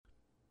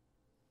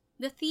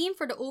The theme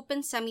for the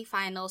open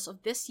semifinals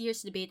of this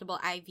year's debatable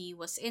IV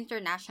was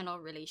international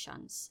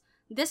relations.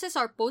 This is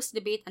our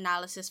post-debate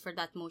analysis for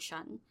that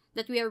motion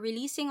that we are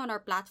releasing on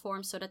our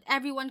platform so that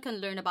everyone can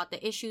learn about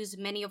the issues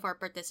many of our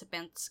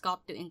participants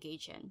got to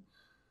engage in.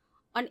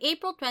 On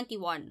April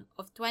 21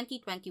 of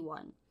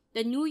 2021,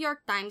 the New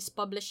York Times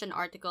published an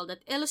article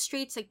that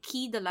illustrates a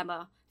key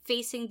dilemma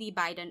facing the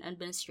Biden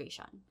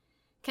administration.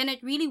 Can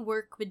it really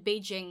work with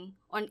Beijing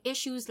on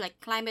issues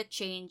like climate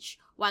change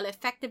while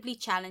effectively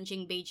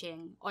challenging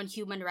Beijing on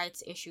human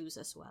rights issues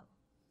as well?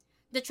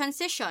 The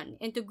transition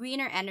into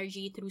greener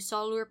energy through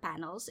solar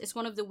panels is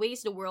one of the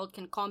ways the world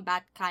can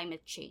combat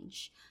climate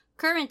change.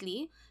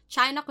 Currently,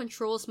 China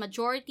controls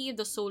majority of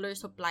the solar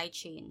supply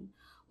chain.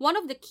 One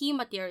of the key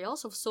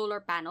materials of solar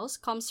panels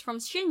comes from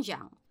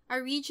Xinjiang,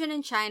 a region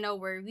in China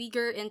where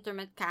Uyghur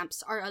internment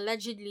camps are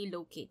allegedly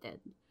located.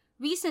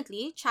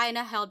 Recently,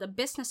 China held a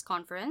business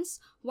conference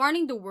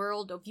warning the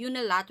world of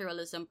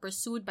unilateralism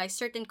pursued by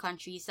certain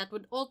countries that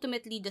would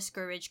ultimately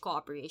discourage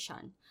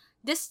cooperation.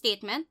 This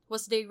statement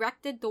was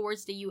directed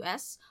towards the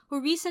US,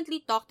 who recently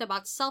talked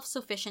about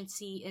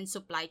self-sufficiency in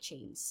supply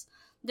chains.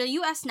 The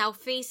US now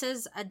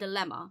faces a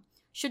dilemma.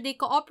 Should they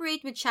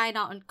cooperate with China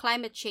on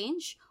climate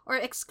change or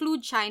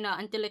exclude China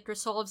until it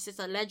resolves its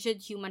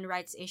alleged human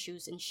rights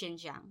issues in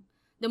Xinjiang?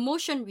 The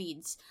motion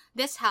reads,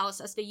 this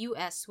House as the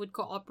US would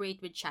cooperate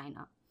with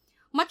China.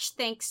 Much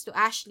thanks to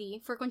Ashley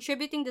for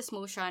contributing this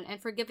motion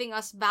and for giving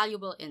us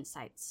valuable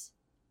insights.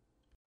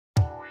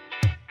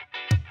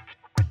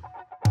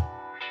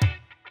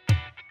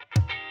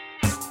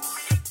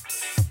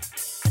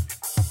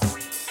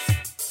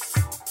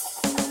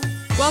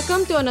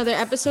 Welcome to another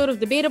episode of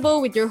Debatable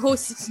with your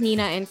hosts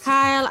Nina and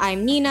Kyle.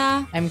 I'm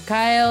Nina. I'm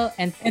Kyle,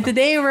 and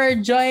today we're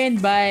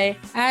joined by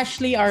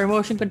Ashley, our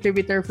motion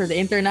contributor for the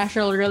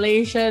International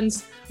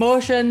Relations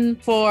motion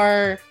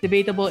for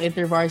Debatable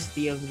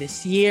InterVarsity of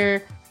this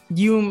year.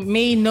 You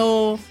may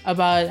know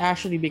about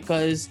Ashley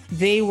because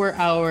they were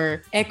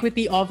our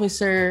equity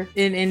officer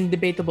in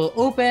Debatable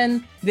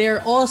Open.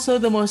 They're also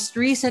the most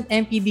recent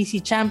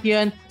MPDC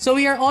champion. So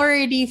we are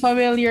already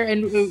familiar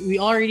and we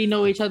already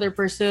know each other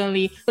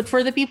personally. But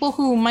for the people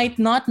who might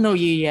not know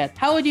you yet,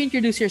 how would you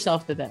introduce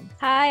yourself to them?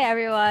 Hi,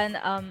 everyone.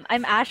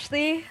 I'm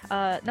Ashley.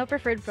 No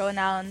preferred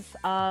pronouns.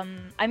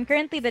 I'm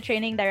currently the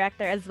training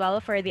director as well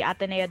for the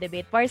Ateneo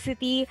Debate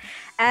Varsity.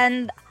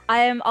 And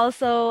I am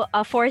also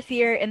a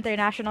fourth-year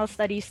international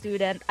studies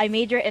student. I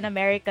major in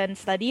American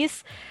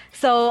studies.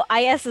 So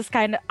IR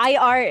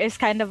is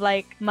kind of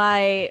like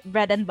my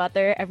bread and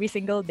butter every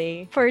single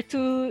day. For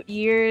 2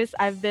 years,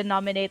 I've been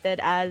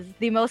nominated as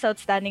the most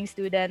outstanding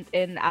student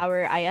in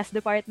our IS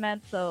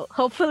department. So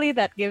hopefully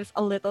that gives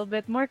a little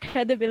bit more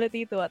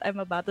credibility to what I'm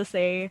about to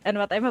say and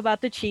what I'm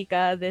about to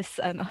chica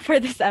for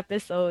this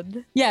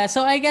episode. Yeah,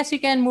 so I guess we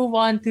can move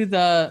on to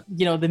the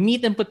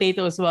meat and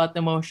potatoes about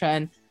the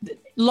motion.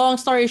 Long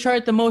story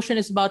short, the motion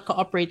is about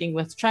cooperating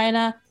with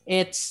China.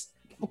 It's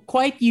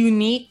quite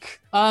unique.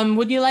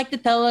 Would you like to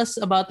tell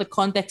us about the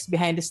context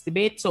behind this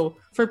debate? So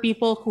for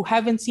people who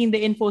haven't seen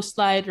the info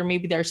slide, or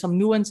maybe there are some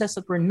nuances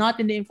that were not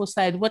in the info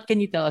slide, what can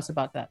you tell us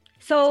about that?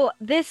 So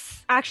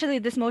this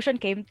motion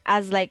came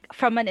as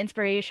from an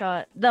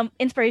inspiration. The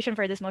inspiration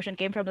for this motion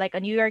came from a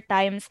New York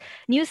Times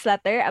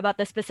newsletter about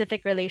the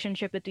specific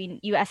relationship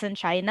between US and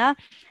China.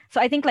 So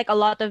I think a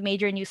lot of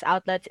major news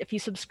outlets, if you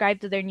subscribe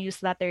to their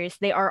newsletters,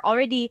 they are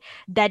already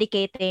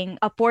dedicating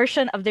a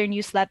portion of their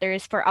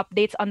newsletters for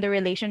updates on the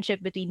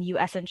relationship between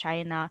US and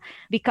China,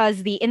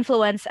 because the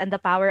influence and the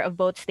power of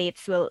both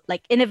states will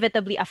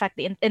inevitably affect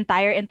the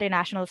entire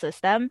international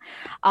system.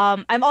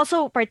 I'm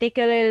also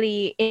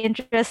particularly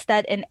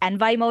interested in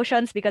envoy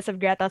motions because of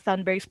Greta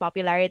Thunberg's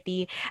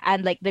popularity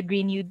and the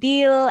Green New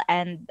Deal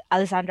and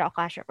Alessandra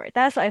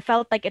Ocasio-Cortez. So I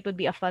felt it would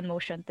be a fun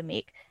motion to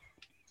make.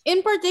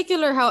 In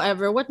particular,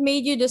 however, what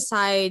made you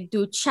decide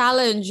to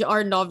challenge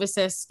our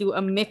novices to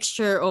a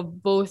mixture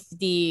of both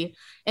the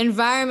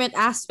environment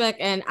aspect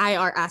and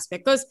IR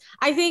aspect? Because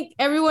I think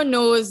everyone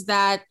knows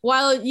that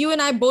while you and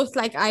I both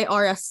like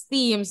IR as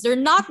themes, they're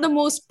not the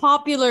most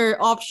popular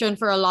option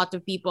for a lot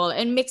of people.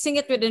 And mixing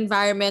it with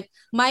environment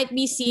might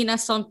be seen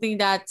as something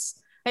that's,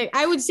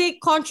 I would say,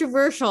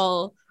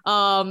 controversial,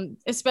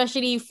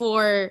 especially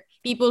for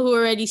people who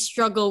already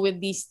struggle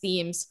with these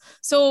themes.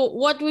 So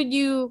what would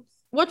you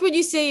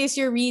say is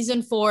your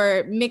reason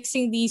for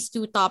mixing these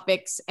two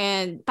topics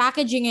and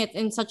packaging it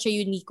in such a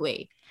unique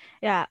way?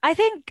 Yeah, I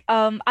think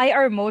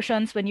IR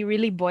motions, when you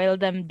really boil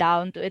them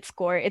down to its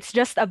core, it's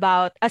just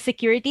about a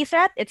security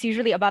threat. It's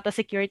usually about a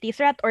security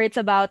threat, or it's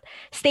about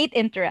state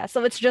interest.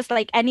 So it's just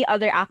like any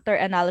other actor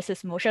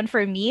analysis motion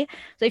for me.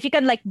 So if you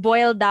can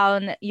boil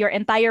down your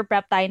entire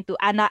prep time to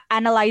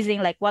analyzing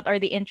what are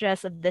the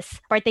interests of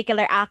this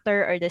particular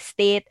actor or the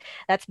state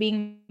that's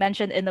being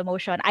mentioned in the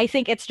motion, I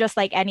think it's just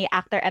like any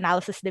actor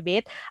analysis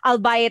debate,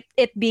 albeit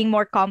it being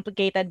more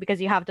complicated because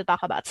you have to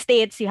talk about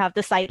states, you have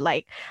to cite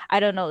I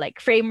don't know,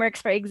 framework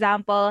frameworks, for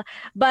example.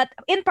 But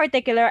in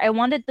particular, I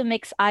wanted to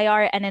mix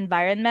IR and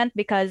environment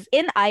because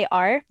in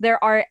IR,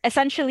 there are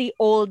essentially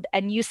old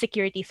and new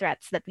security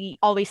threats that we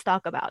always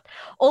talk about.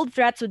 Old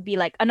threats would be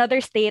like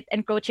another state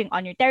encroaching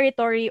on your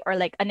territory or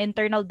like an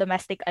internal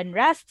domestic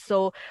unrest.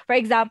 So, for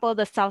example,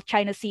 the South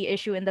China Sea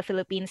issue in the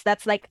Philippines,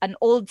 that's like an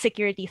old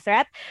security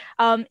threat.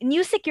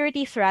 New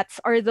security threats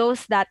are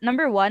those that,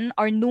 number one,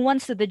 are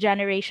nuanced to the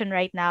generation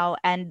right now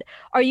and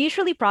are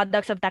usually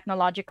products of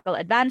technological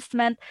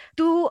advancement.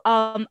 Two,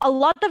 a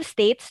lot of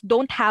states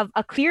don't have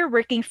a clear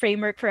working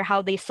framework for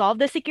how they solve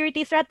the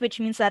security threat, which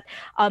means that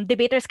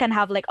debaters can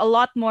have like a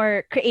lot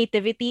more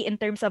creativity in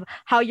terms of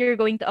how you're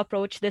going to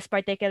approach this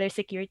particular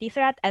security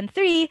threat. And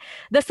three,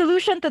 the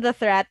solution to the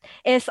threat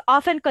is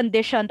often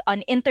conditioned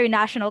on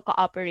international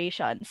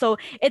cooperation. So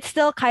it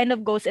still kind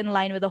of goes in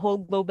line with the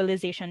whole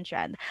globalization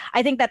trend.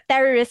 I think that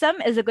terrorism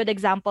is a good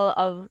example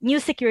of new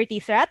security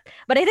threat,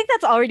 but I think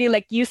that's already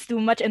like used too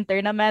much in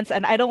tournaments,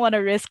 and I don't want to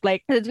risk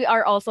like since we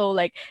are also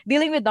like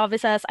dealing with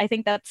novices. I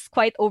think that's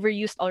quite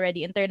overused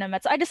already in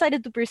tournaments. So I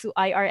decided to pursue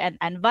IR and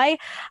Envi.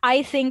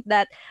 I think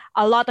that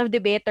a lot of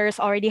debaters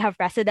already have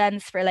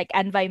precedents for like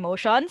Envi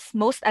motions.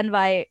 Most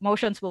Envi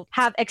motions will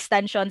have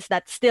extensions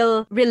that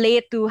still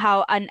relate to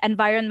how an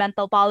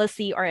environmental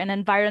policy or an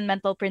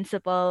environmental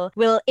principle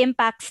will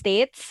impact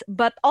states.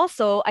 But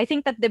also, I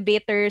think that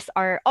debaters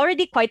are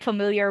already quite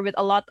familiar with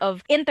a lot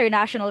of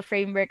international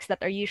frameworks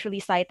that are usually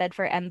cited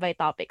for Envi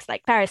topics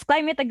like Paris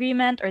Climate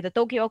Agreement or the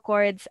Tokyo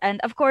Accords. And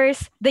of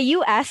course, the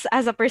US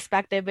as a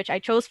perspective, which I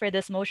chose for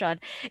this motion,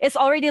 is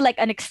already like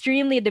an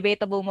extremely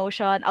debatable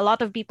motion. A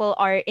lot of people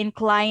are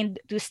inclined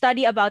to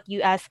study about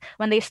US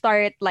when they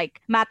start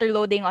like matter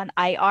loading on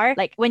IR.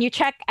 Like when you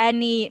check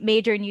any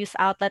major news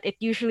outlet, it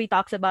usually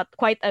talks about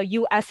quite a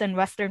US and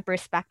Western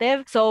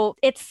perspective. So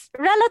it's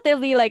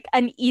relatively like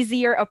an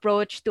easier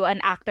approach to an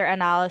actor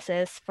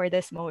analysis for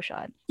this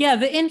motion. Yeah,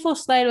 the info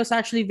slide was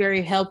actually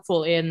very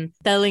helpful in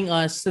telling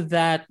us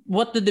that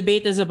what the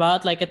debate is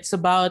about. Like it's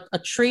about a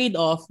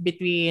trade-off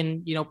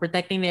between,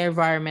 protecting the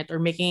environment or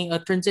making a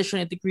transition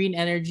into green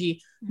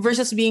energy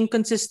versus being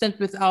consistent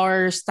with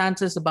our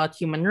stances about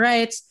human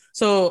rights.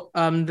 So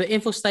the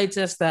info slide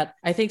says that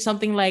I think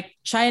something like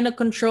China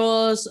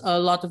controls a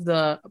lot of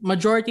the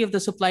majority of the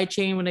supply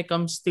chain when it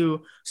comes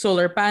to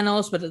solar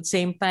panels, but at the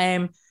same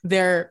time,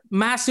 they're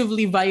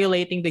massively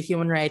violating the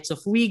human rights of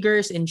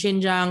Uyghurs in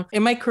Xinjiang.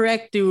 Am I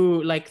correct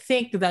to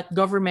think that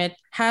government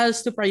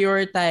has to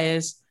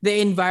prioritize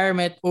the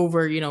environment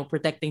over,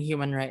 protecting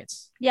human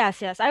rights?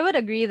 Yes, I would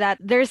agree that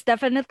there's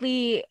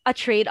definitely a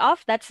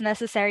trade-off that's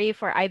necessary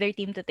for either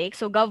team to take.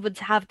 So Gov would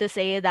have to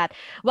say that,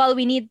 well,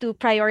 we need to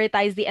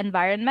prioritize the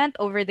environment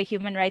over the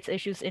human rights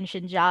issues in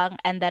Xinjiang,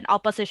 and then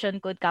opposition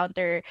could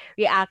counter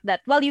react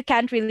that, well, you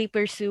can't really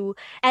pursue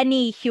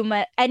any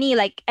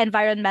like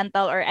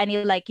environmental or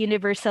any like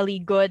universally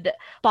good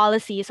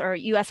policies or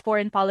US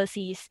foreign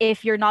policies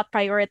if you're not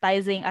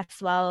prioritizing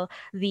as well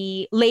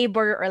the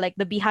labor or like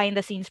the behind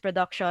the scenes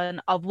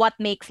production of what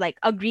makes like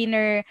a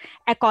greener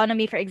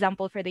economy, for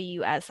example, for the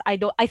US.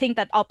 I think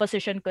that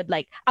opposition could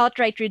like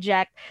outright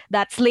reject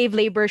that slave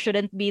labor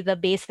shouldn't be the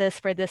basis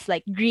for this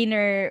like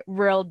greener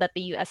world that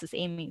the US is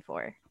aiming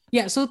for.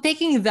 Yeah, so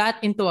taking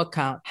that into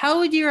account, how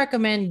would you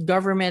recommend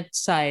government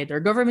side or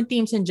government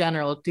teams in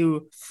general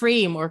to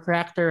frame or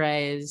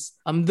characterize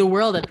the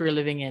world that we're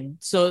living in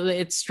so that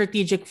it's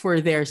strategic for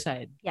their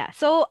side? Yeah,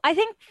 so I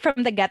think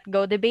from the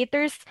get-go,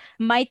 debaters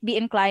might be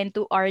inclined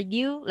to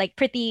argue, like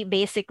pretty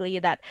basically,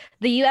 that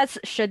the US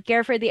should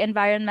care for the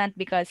environment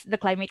because the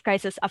climate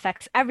crisis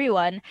affects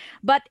everyone.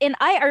 But in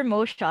IR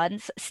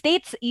motions,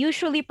 states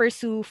usually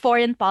pursue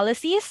foreign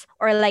policies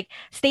or like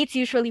states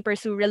usually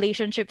pursue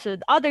relationships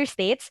with other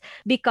states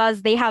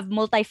because they have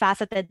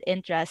multifaceted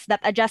interests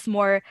that address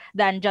more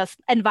than just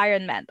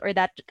environment or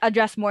that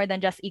address more than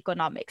just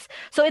economics.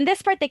 So in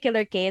this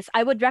particular case,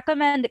 I would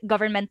recommend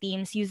government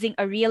teams using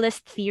a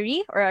realist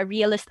theory or a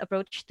realist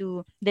approach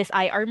to this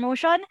IR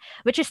motion,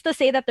 which is to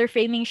say that their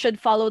framing should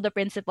follow the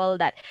principle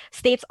that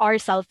states are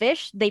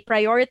selfish, they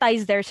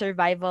prioritize their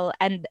survival,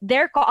 and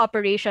their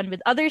cooperation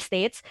with other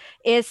states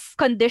is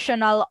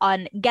conditional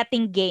on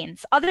getting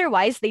gains.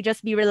 Otherwise, they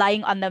just be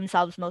relying on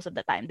themselves most of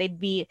the time. They'd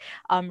be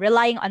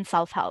relying on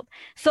self-help.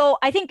 So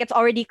I think it's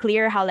already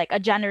clear how like a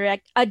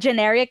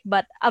generic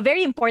but a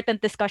very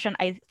important discussion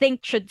I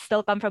think should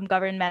still come from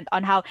government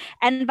on how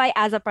Envi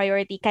as a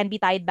priority can be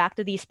tied back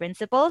to these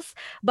principles.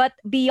 But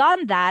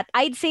beyond that,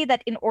 I'd say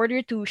that in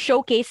order to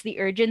showcase the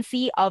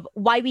urgency of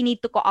why we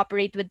need to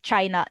cooperate with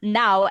China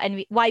now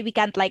and why we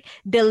can't like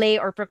delay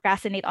or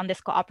procrastinate on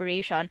this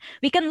cooperation,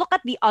 we can look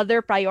at the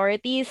other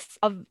priorities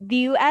of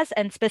the US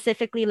and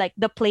specifically like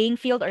the playing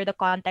field or the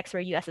context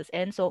where US is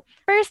in. So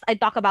first, I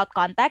talk about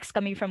context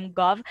coming coming from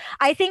Gov.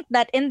 I think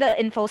that in the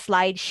info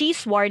slide, Xi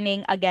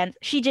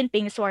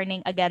Jinping's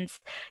warning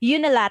against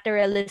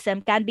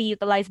unilateralism can be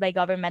utilized by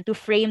government to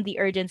frame the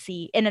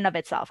urgency in and of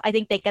itself. I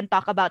think they can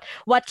talk about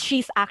what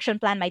Xi's action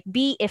plan might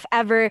be if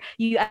ever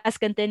US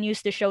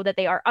continues to show that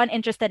they are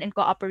uninterested in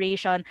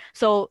cooperation.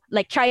 So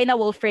like China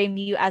will frame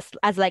you as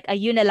like a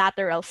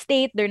unilateral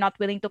state. They're not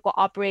willing to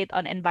cooperate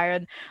on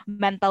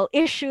environmental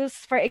issues,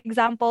 for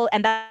example,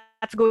 and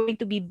that's going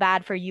to be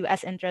bad for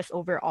US interests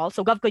overall.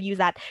 So Gov could use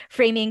that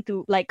framing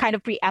to like kind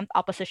of preempt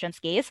opposition's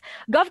case.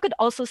 Gov could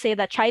also say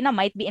that China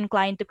might be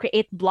inclined to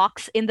create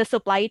blocks in the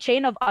supply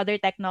chain of other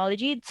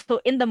technology.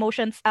 So in the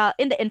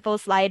info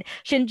slide,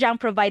 Xinjiang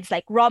provides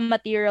like raw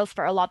materials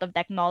for a lot of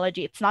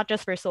technology. It's not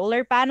just for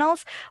solar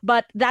panels,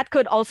 but that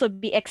could also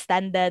be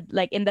extended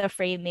like in the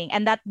framing,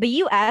 and that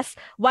the US,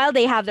 while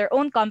they have their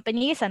own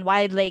companies and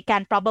while they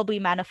can probably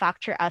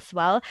manufacture as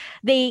well,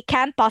 they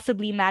can't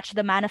possibly match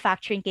the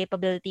manufacturing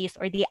capabilities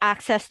or the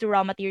access to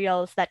raw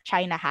materials that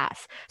China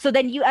has. So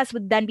then US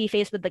would then be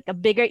faced with like a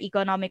bigger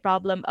economic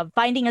problem of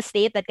finding a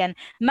state that can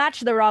match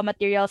the raw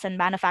materials and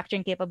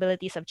manufacturing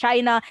capabilities of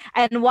China,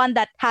 and one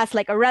that has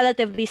like a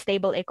relatively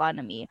stable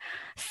economy.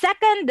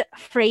 Second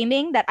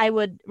framing that I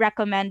would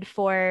recommend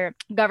for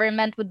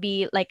government would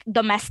be like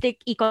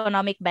domestic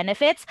economic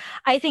benefits.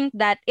 I think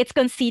that it's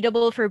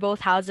concedable for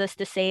both houses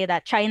to say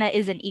that China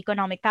is an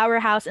economic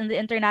powerhouse in the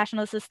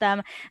international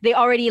system. They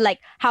already like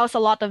house a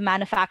lot of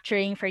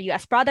manufacturing for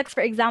US products,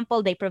 for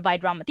example. They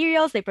provide raw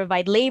materials, they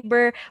provide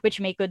labor, which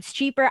make goods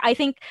cheaper. I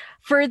think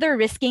further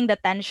risking the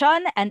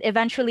tension and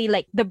eventually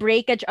like the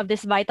breakage of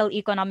this vital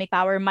economic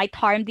power might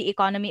harm the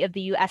economy of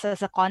the US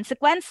as a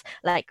consequence.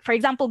 Like, for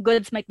example,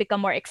 goods might become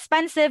more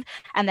expensive,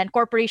 and then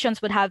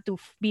corporations would have to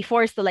be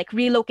forced to like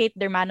relocate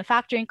their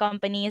manufacturing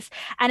companies.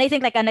 And I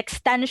think like an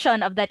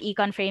extension of that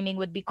econ framing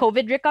would be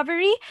COVID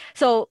recovery.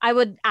 So I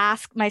would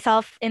ask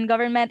myself in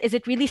government, is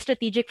it really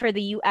strategic for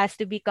the US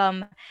to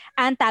become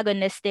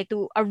antagonistic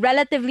to a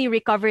relatively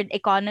recovered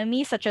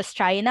economy such as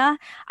China?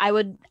 I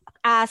would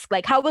ask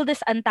like, how will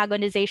this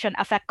antagonization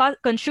affect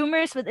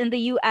consumers within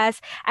the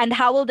US, and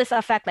how will this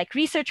affect like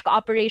research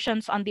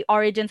cooperations on the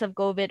origins of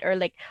COVID or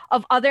like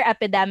of other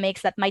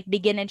epidemics that might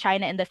begin in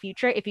China in the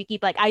future? If you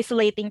keep like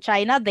isolating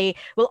China, they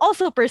will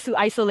also pursue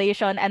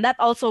isolation, and that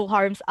also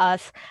harms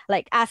us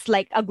like as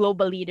like a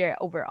global leader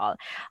overall.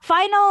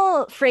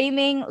 Final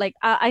framing, like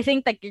I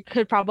think that it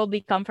could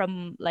probably come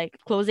from like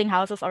closing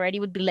houses already,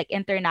 would be like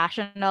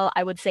international.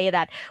 I would say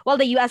that while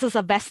the US has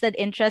a vested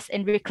interest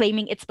in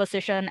reclaiming its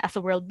position as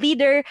a world leader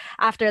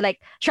after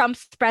like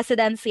Trump's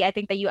presidency, I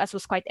think the US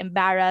was quite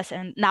embarrassed,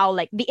 and now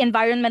like the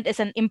environment is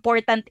an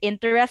important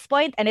interest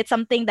point, and it's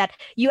something that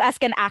US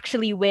can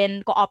actually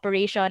win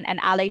cooperation and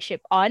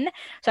allyship on.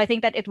 So I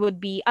think that it would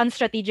be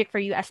unstrategic for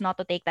US not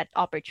to take that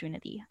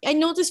opportunity. I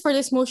noticed for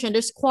this motion,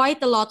 there's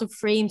quite a lot of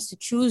frames to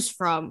choose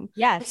from.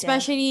 Yes,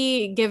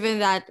 especially given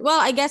that,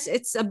 well, I guess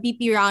it's a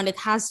BP round. It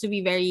has to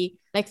be very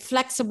like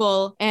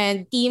flexible,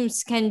 and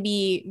teams can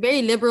be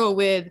very liberal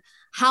with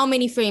how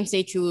many frames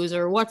they choose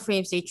or what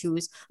frames they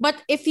choose.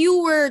 But if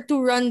you were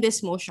to run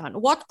this motion,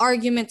 what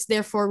arguments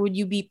therefore would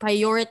you be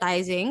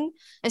prioritizing,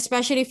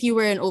 especially if you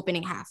were in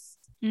opening half?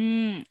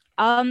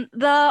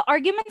 The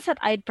arguments that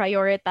I'd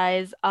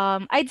prioritize,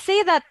 I'd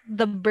say that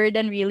the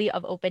burden really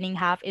of opening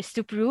half is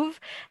to prove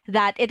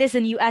that it is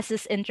in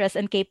US's interest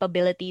and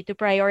capability to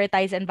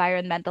prioritize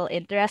environmental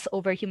interests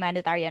over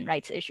humanitarian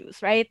rights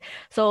issues, right?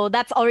 So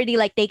that's already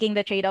like taking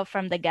the trade-off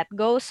from the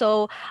get-go.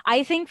 So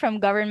I think from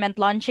government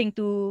launching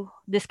two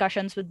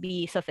discussions would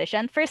be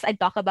sufficient. First, I'd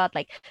talk about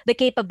like the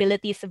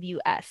capabilities of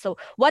US. So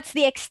what's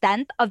the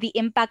extent of the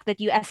impact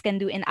that US can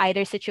do in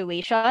either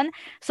situation?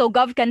 So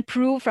Gov can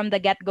prove from the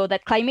get-go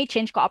that climate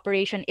change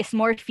cooperation is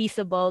more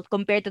feasible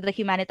compared to the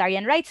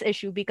humanitarian rights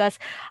issue, because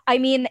I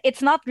mean,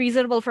 it's not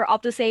reasonable for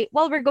op to say,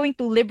 well, we're going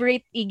to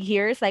liberate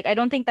Uyghurs. Like, I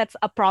don't think that's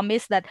a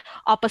promise that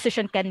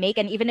opposition can make.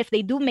 And even if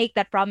they do make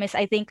that promise,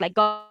 I think like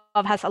Gov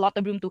has a lot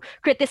of room to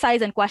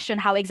criticize and question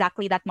how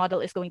exactly that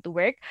model is going to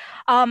work.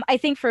 I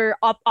think for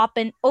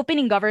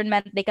opening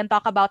government, they can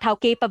talk about how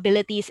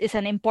capabilities is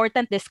an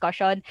important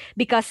discussion,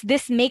 because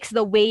this makes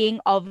the weighing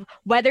of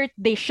whether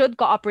they should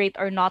cooperate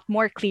or not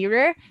more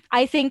clearer.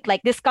 I think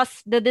like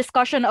the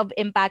discussion of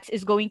impacts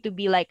is going to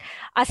be like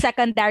a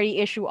secondary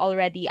issue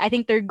already. I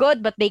think they're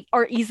good, but they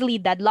are easily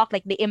deadlocked,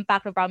 like the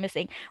impact of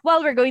promising,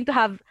 well, we're going to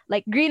have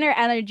like greener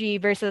energy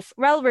versus,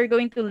 well, we're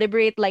going to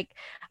liberate like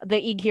the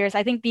Uyghurs.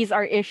 I think these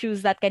are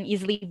issues that can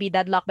easily be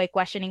deadlocked by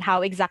questioning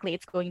how exactly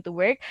it's going to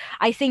work.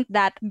 I think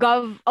that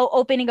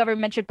opening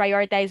government should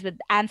prioritize with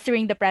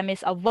answering the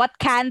premise of what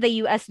can the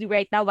US do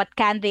right now, what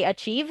can they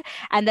achieve,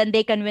 and then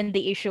they can win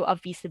the issue of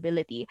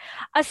feasibility.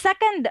 A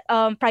second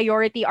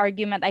priority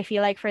argument I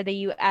feel like for the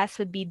US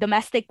would be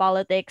domestic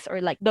politics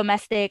or like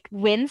domestic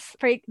wins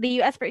for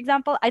the US, for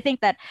example. I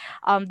think that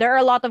there are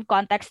a lot of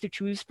contexts to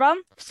choose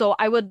from. So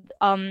I would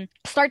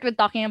start with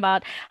talking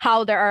about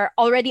how there are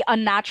already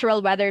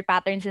unnatural weather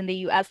patterns in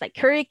the US, like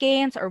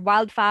hurricanes or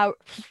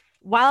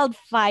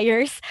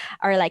wildfires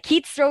or like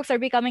heat strokes are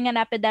becoming an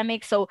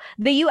epidemic. So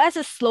the US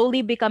is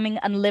slowly becoming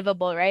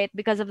unlivable, right?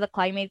 Because of the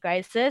climate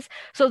crisis.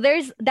 So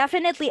there's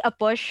definitely a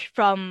push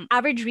from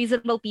average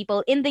reasonable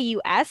people in the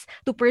US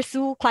to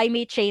pursue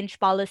climate change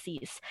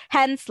policies.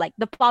 Hence, like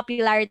the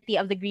popularity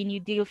of the Green New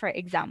Deal, for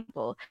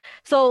example.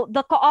 So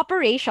the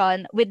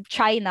cooperation with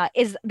China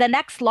is the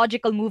next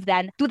logical move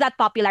then to that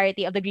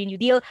popularity of the Green New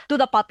Deal, to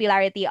the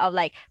popularity of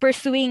like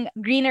pursuing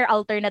greener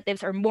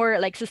alternatives or more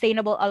like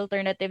sustainable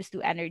alternatives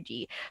to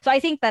energy. So I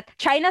think that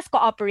China's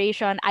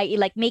cooperation, i.e.,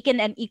 like making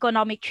an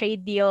economic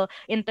trade deal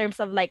in terms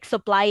of like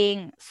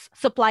supplying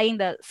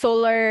the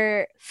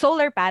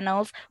solar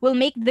panels, will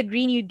make the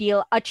Green New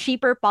Deal a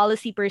cheaper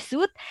policy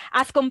pursuit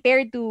as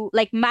compared to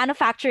like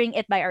manufacturing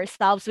it by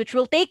ourselves, which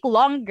will take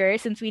longer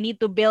since we need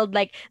to build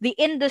like the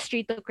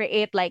industry to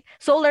create like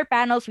solar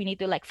panels. We need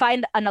to like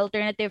find an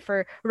alternative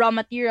for raw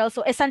materials.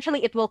 So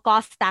essentially, it will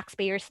cost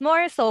taxpayers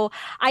more. So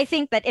I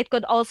think that it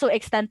could also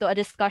extend to a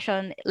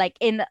discussion like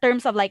in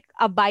terms of like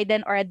a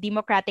Biden or a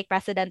Democratic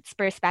president's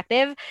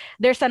perspective.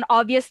 There's an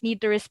obvious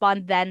need to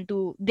respond then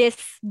to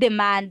this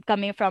demand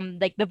coming from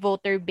like the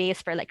voter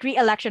base for like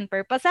re-election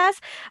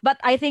purposes. But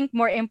I think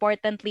more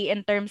importantly,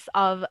 in terms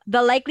of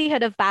the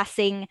likelihood of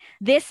passing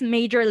this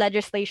major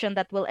legislation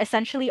that will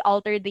essentially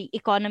alter the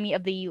economy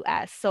of the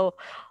US. So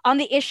on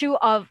the issue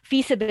of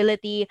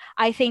feasibility,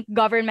 I think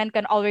government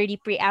can already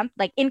preempt,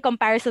 like in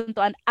comparison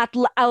to an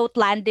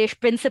outlandish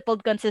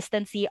principled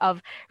consistency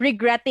of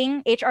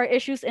regretting HR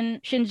issues in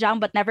Xinjiang,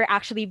 but never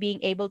actually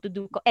being able to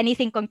do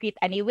anything concrete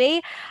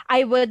anyway.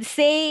 I would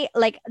say,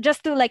 like,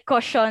 just to like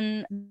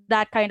caution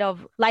that kind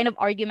of line of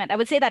argument, I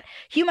would say that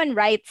human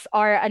rights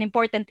are an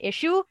important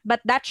issue,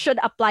 but that should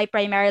apply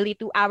primarily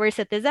to our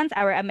citizens,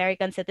 our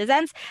American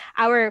citizens.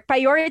 Our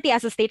priority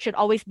as a state should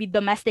always be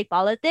domestic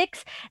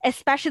politics,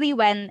 especially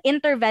when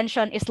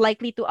intervention is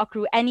likely to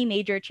accrue any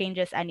major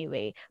changes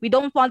anyway. We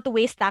don't want to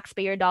waste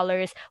taxpayer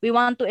dollars. We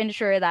want to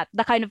ensure that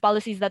the kind of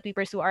policies that we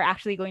pursue are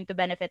actually going to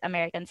benefit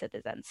American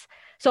citizens.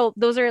 So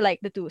those are like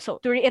the two. So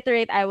to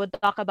reiterate, I would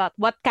talk about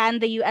what can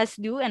the US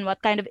do and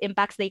what kind of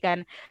impacts they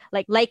can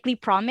like likely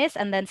promise.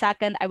 And then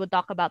second, I would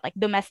talk about like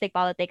domestic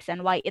politics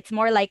and why it's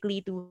more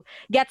likely to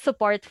get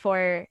support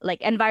for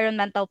like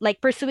environmental,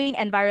 like pursuing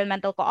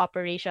environmental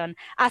cooperation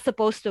as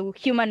opposed to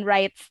human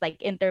rights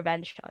like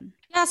intervention.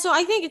 Yeah, so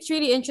I think it's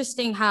really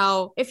interesting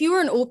how if you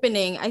were an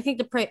opening, I think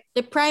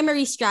the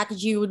primary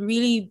strategy would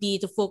really be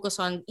to focus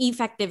on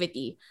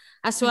effectivity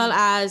as well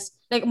as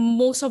like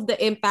most of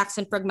the impacts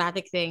and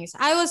pragmatic things.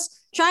 I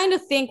was trying to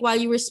think while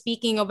you were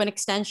speaking of an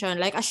extension,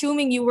 like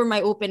assuming you were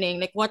my opening,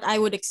 like what I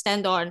would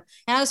extend on.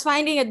 And I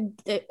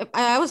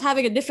was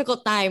having a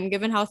difficult time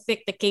given how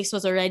thick the case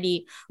was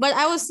already. But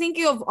I was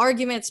thinking of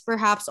arguments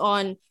perhaps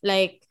on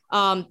like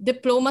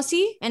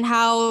diplomacy and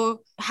how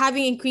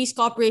having increased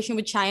cooperation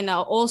with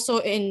China also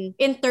in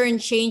turn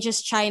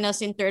changes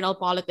China's internal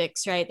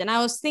politics, right? And I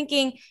was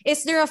thinking,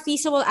 is there a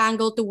feasible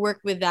angle to work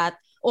with that?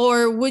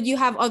 Or would you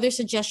have other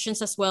suggestions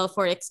as well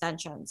for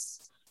extensions?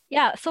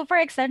 Yeah, so for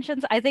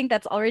extensions, I think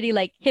that's already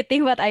like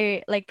hitting what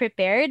I like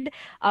prepared.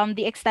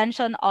 The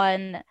extension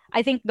on,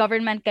 I think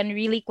government can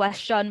really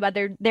question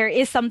whether there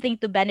is something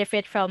to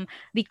benefit from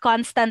the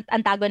constant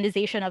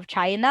antagonization of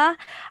China.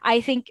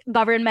 I think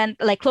government,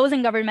 like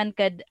closing government,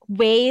 could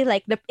weigh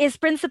like the is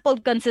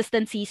principled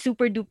consistency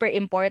super duper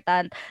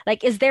important?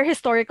 Like, is there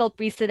historical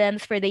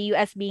precedence for the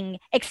US being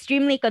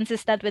extremely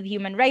consistent with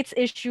human rights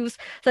issues?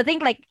 So I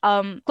think like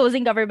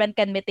closing government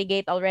can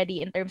mitigate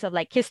already in terms of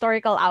like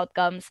historical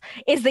outcomes.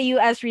 Is the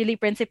US really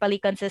principally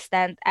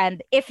consistent?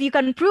 And if you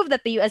can prove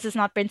that the US is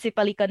not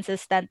principally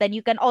consistent, then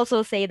you can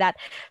also say that.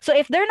 So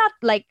if they're not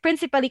like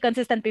principally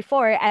consistent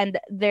before and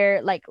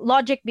their like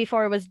logic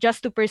before was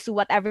just to pursue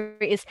whatever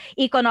is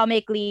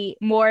economically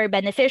more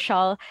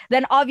beneficial,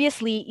 then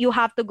obviously you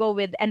have to go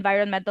with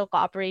environmental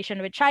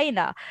cooperation with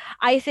China.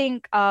 I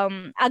think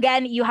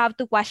again, you have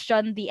to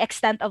question the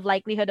extent of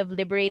likelihood of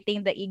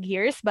liberating the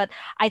Uyghurs, but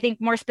I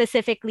think more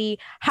specifically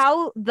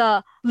how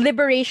the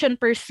liberation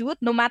pursuit,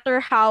 no matter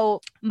how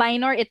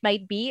minor it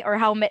might be or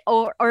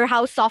or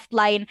how soft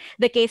line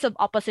the case of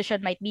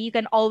opposition might be, you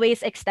can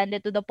always extend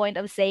it to the point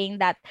of saying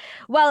that,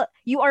 well,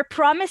 you are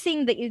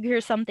promising the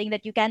Uyghurs something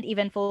that you can't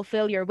even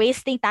fulfill. You're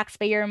wasting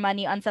taxpayer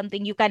money on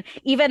something you can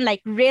even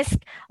like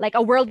risk, like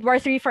a World War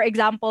III, for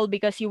example,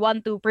 because you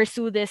want to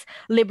pursue this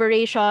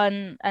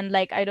liberation and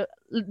like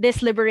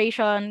this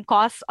liberation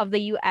cause of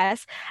the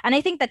US. And I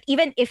think that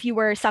even if you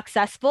were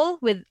successful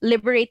with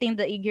liberating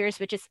the Uyghurs,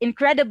 which is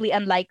incredibly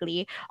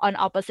unlikely on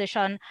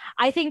opposition,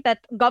 I think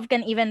that Gov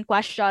can even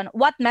question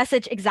what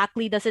message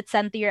exactly does it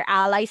send to your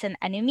allies and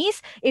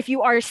enemies if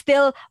you are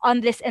still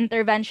on this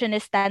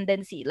interventionist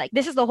tendency. Like,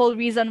 this is the whole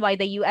reason why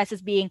the US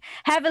is being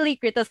heavily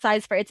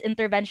criticized for its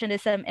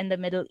interventionism in the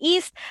Middle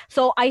East.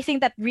 So I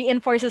think that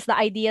reinforces the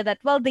idea that,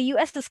 well, the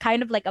US is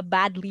kind of like a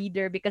bad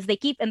leader because they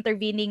keep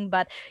intervening,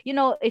 but you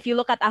know, if you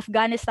look at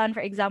Afghanistan,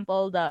 for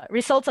example, the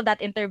results of that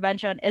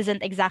intervention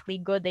isn't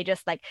exactly good. They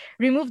just like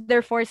removed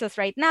their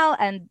forces right now,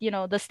 and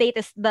the state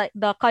is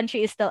the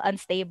country is still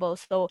unstable.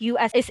 So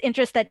US is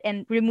interested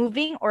in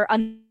removing or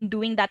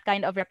undoing that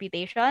kind of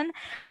reputation.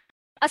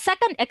 A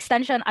second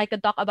extension I could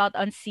talk about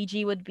on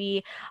CG would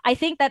be, I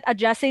think that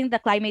addressing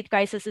the climate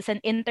crisis is an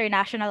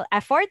international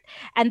effort,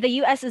 and the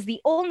US is the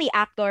only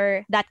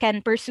actor that can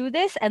pursue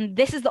this, and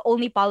this is the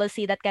only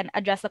policy that can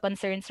address the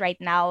concerns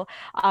right now.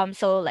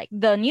 So like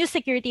the new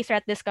security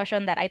threat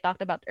discussion that I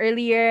talked about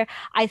earlier,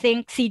 I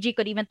think CG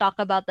could even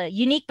talk about the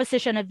unique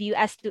position of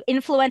US to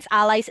influence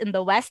allies in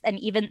the West and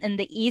even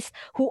in the East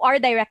who are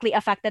directly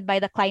affected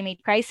by the climate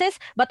crisis,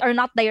 but are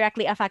not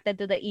directly affected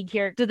to the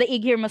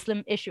Uyghur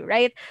Muslim issue,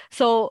 right?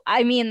 So,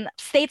 I mean,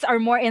 states are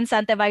more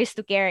incentivized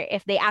to care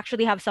if they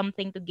actually have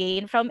something to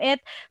gain from it.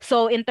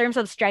 So, in terms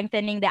of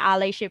strengthening the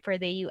allyship for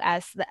the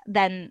US,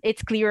 then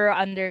it's clearer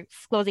under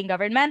closing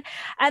government.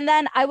 And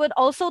then I would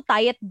also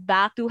tie it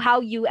back to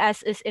how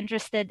US is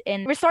interested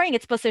in restoring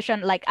its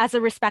position like as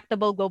a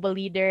respectable global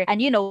leader.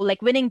 And,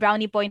 like winning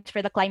brownie points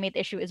for the climate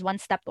issue is one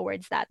step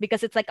towards that,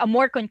 because it's like a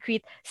more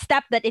concrete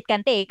step that it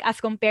can take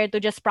as compared to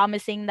just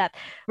promising that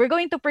we're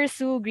going to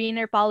pursue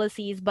greener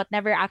policies, but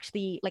never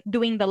actually like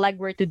doing the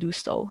legwork to do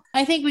so.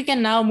 I think we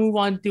can now move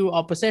on to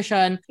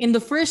opposition. In the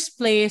first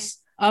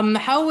place,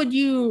 how would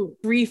you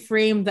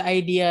reframe the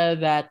idea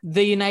that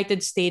the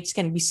United States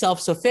can be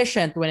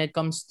self-sufficient when it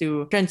comes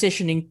to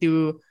transitioning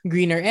to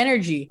greener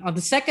energy? On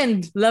the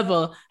second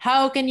level,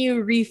 how can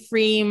you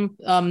reframe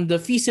the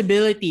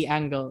feasibility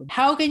angle?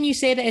 How can you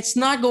say that it's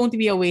not going to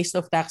be a waste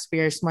of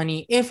taxpayers'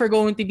 money if we're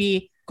going to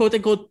be quote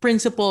unquote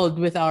principled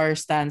with our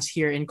stance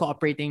here in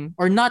cooperating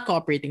or not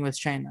cooperating with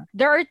China?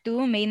 There are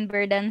two main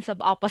burdens of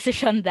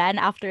opposition then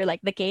after like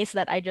the case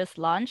that I just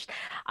launched.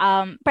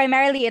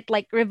 Primarily it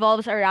like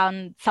revolves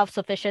around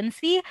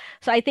self-sufficiency.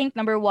 So I think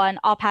number one,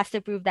 op has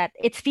to prove that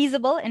it's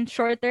feasible in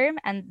short term,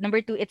 and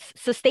number two, it's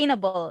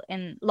sustainable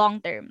in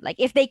long term. Like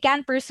if they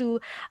can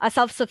pursue a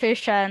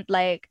self-sufficient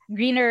like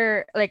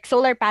greener like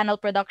solar panel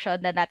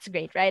production, then that's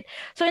great, right?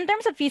 So in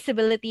terms of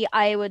feasibility,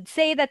 I would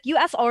say that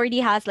US already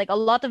has like a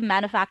lot of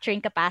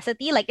manufacturing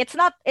capacity. Like it's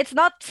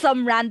not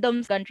some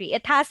random country.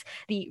 It has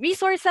the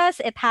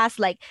resources, it has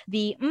like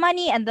the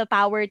money and the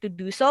power to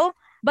do so.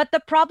 But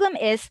the problem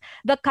is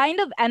the kind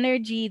of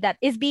energy that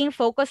is being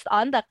focused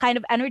on, the kind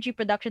of energy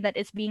production that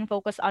is being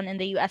focused on in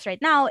the US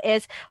right now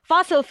is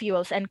fossil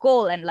fuels and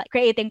coal and like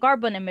creating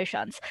carbon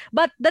emissions.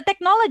 But the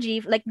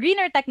technology, like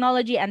greener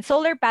technology and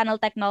solar panel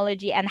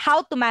technology and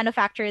how to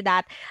manufacture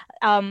that,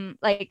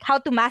 like how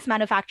to mass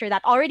manufacture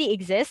that already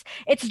exists.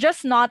 It's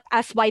just not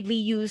as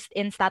widely used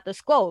in status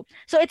quo.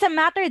 So it's a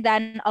matter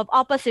then of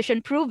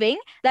opposition proving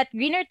that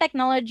greener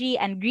technology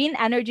and green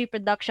energy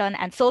production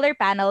and solar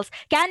panels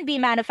can be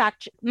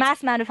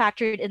mass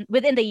manufactured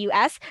within the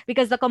US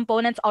because the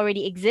components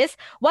already exist.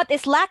 What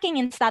is lacking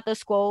in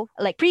status quo,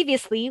 like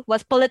previously,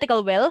 was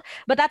political will,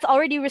 but that's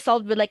already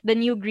resolved with like the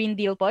new Green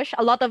Deal push.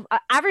 A lot of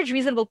average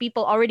reasonable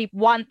people already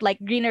want like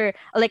greener,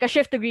 like a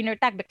shift to greener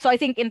tech. So I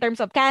think in terms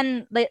of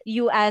can the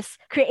US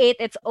create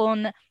its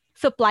own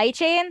supply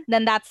chain,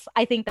 then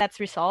I think that's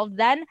resolved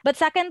then. But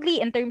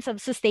secondly, in terms of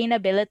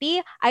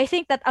sustainability, I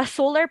think that a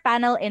solar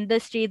panel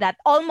industry that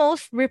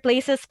almost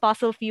replaces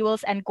fossil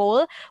fuels and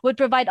coal would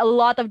provide a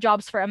lot of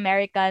jobs for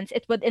Americans.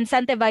 It would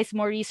incentivize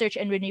more research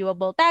in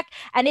renewable tech,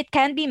 and it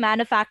can be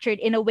manufactured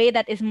in a way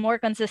that is more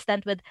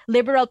consistent with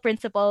liberal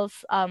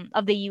principles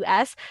of the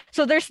US.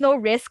 So there's no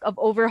risk of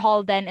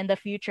overhaul then in the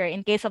future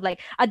in case of like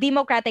a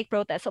democratic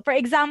protest. So for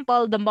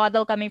example, the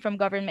model coming from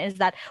government is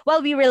that,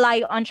 well, we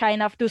rely on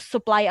China to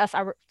supply us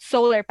our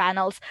solar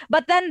panels,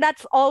 but then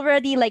that's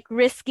already like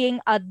risking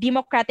a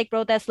democratic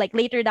protest like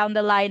later down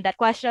the line that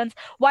questions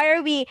why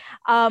are we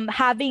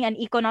having an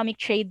economic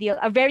trade deal,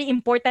 a very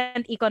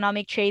important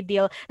economic trade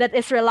deal that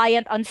is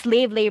reliant on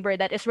slave labor,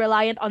 that is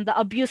reliant on the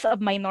abuse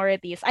of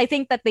minorities. I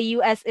think that the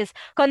US is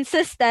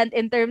consistent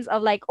in terms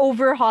of like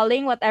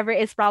overhauling whatever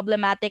is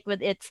problematic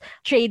with its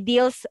trade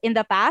deals in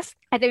the past.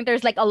 I think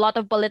there's like a lot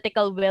of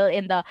political will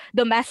in the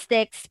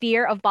domestic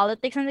sphere of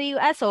politics in the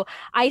US. So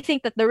I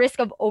think that the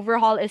risk of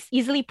overhaul is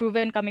easily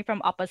proven coming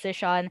from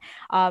opposition.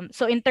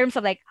 So in terms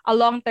of like a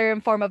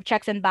long-term form of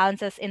checks and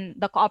balances in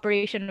the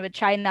cooperation with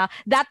China,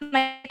 that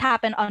might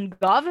happen on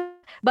gov.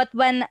 But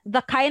when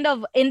the kind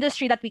of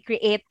industry that we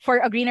create for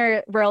a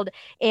greener world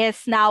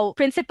is now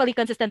principally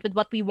consistent with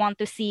what we want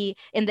to see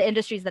in the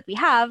industries that we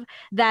have,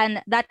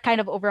 then that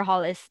kind of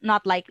overhaul is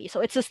not likely.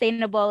 So it's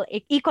sustainable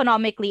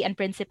economically and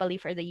principally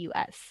for the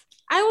US.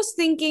 I was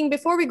thinking,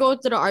 before we go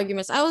to the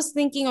arguments, I was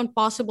thinking on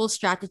possible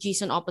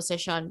strategies in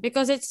opposition,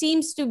 because it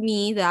seems to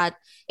me that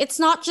it's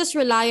not just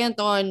reliant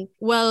on,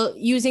 well,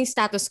 using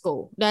status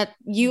quo, that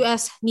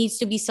US needs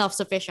to be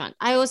self-sufficient.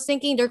 I was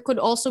thinking there could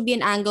also be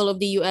an angle of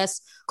the US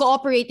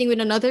cooperating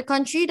with another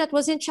country that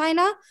wasn't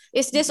China.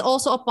 Is this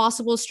also a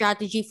possible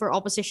strategy for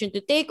opposition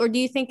to take, or do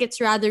you think it's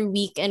rather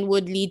weak and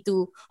would lead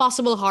to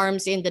possible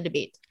harms in the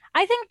debate?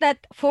 I think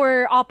that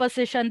for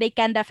opposition, they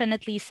can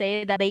definitely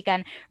say that they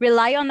can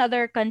rely on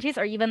other countries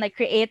or even like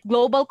create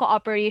global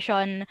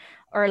cooperation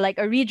or like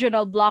a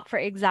regional bloc, for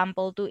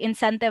example, to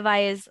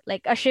incentivize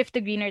like a shift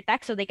to greener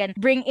tech. So they can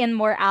bring in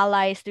more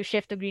allies to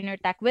shift to greener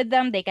tech with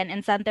them. They can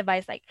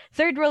incentivize like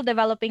third world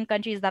developing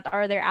countries that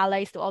are their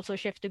allies to also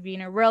shift to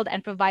greener world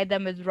and provide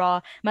them with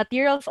raw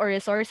materials or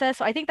resources.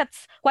 So I think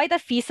that's quite a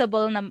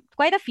feasible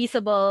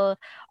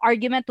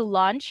argument to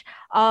launch.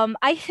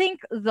 I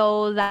think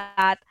though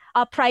that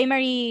a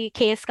primary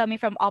case coming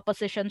from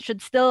opposition should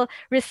still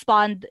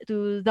respond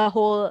to the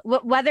whole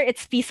whether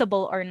it's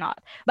feasible or not.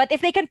 But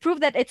if they can prove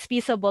that it's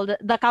feasible,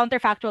 the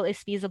counterfactual is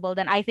feasible,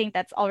 then I think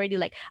that's already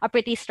like a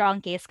pretty strong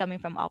case coming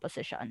from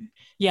opposition.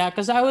 Yeah,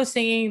 because I was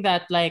thinking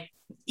that like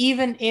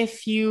even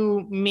if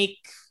you make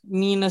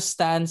Nina's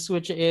stance,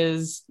 which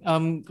is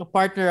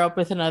partner up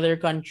with another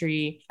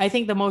country, I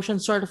think the motion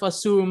sort of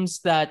assumes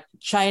that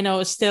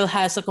China still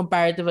has a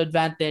comparative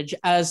advantage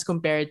as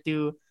compared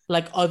to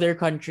like other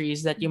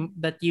countries that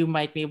you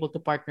might be able to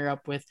partner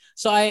up with.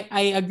 So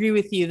I agree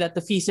with you that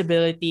the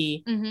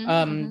feasibility,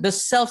 the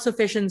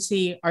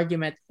self-sufficiency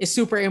argument is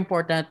super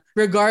important,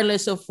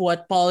 regardless of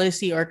what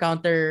policy or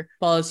counter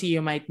policy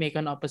you might make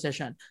on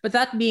opposition. But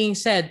that being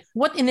said,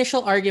 what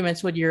initial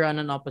arguments would you run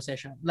on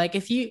opposition? Like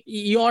if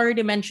you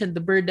already mentioned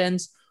the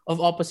burdens of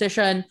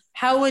opposition,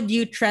 how would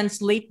you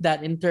translate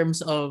that in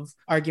terms of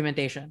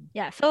argumentation?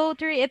 Yeah, so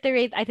to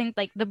reiterate, I think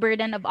like the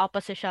burden of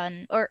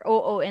opposition or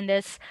OO in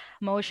this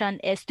motion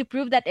is to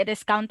prove that it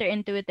is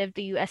counterintuitive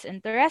to US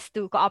interests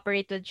to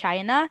cooperate with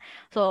China.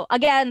 So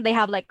again, they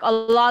have like a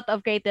lot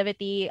of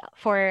creativity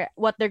for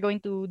what they're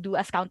going to do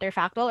as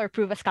counterfactual or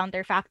prove as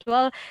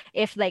counterfactual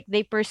if like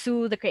they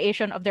pursue the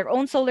creation of their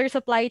own solar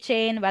supply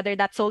chain, whether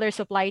that solar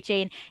supply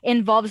chain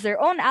involves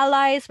their own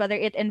allies, whether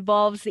it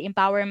involves the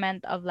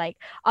empowerment of like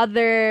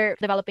other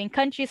developing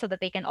countries so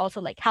that they can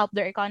also like help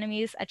their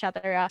economies,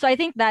 etc. So I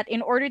think that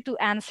in order to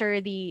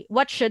answer the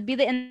what should be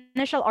the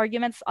initial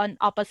arguments on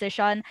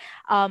opposition,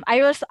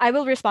 I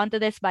will respond to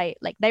this by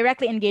like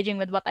directly engaging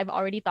with what I've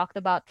already talked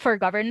about for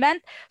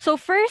government. So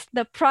first,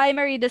 the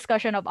primary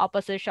discussion of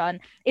opposition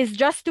is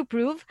just to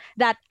prove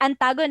that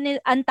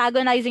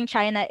antagonizing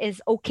China is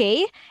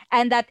okay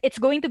and that it's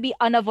going to be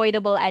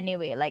unavoidable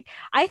anyway. Like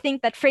I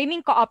think that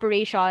framing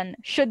cooperation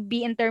should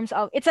be in terms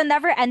of it's a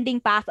never-ending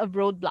path of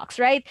roadblocks,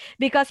 right?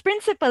 Because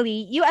principally,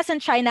 U.S.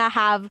 and China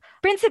have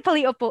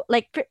principally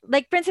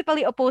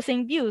principally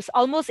opposing views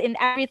almost in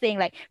everything,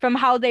 like from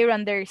how they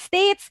run their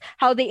states,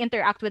 how they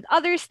interact with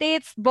other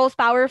states, both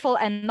powerful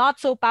and not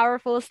so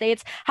powerful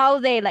states, how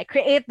they like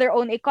create their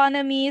own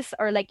economies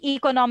or like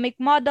economic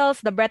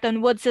models, the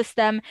Bretton Woods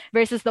system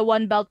versus the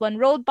One Belt One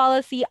Road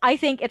policy. I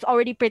think it's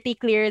already pretty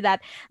clear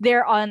that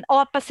they're on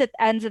opposite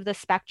ends of the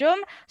spectrum.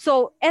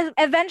 So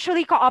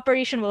eventually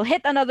cooperation will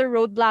hit another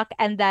roadblock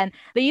and then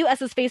the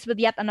US is faced with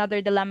yet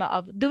another dilemma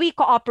of do we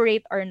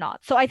cooperate or not?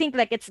 So I think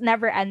like it's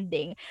never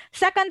ending.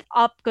 Second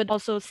up could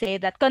also say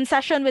that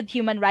concession with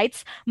human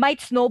rights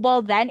might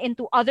snowball then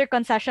into other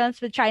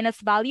concessions with China's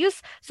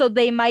values. So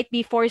they might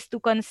be forced to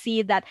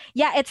concede that,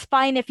 yeah, it's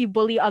fine if you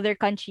bully other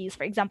countries,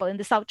 for example, in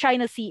the South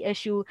China Sea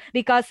issue,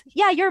 because,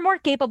 yeah, you're more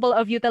capable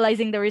of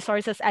utilizing the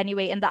resources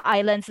anyway in the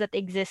islands that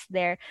exist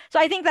there. So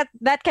I think that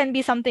that can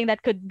be something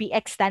that could be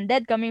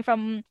extended coming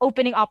from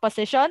opening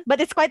opposition, but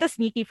it's quite a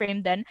sneaky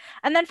frame then.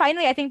 And then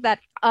finally, I think that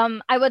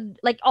I would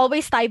like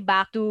always tie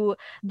back to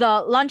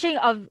the launching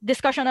of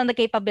discussion on the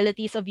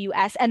capabilities of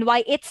US and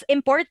why it's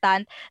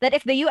important that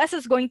if the US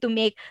is going to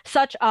make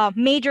such a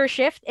major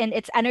shift in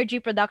its energy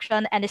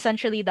production and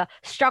essentially the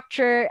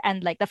structure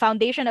and like the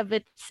foundation of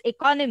its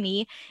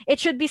economy, it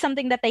should be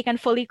something that they can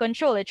fully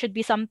control. It should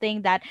be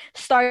something that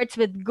starts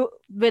with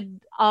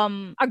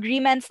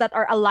agreements that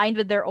are aligned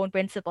with their own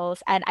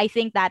principles. And I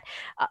think that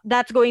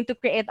that's going to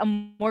create a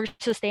more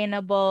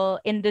sustainable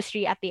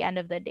industry at the end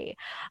of the day.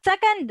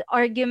 Second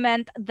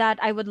argument that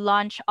I would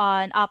launch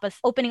on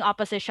opening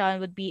opposition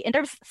would be in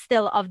terms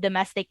still of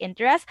domestic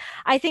interest.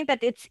 I think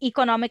that it's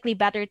economically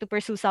better to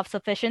pursue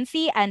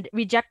self-sufficiency and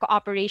reject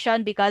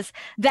cooperation because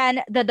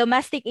then the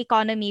domestic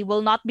economy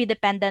will not be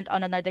dependent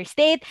on another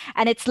state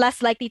and it's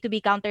less likely to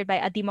be countered by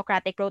a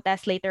democratic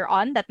protest later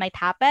on that might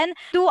happen.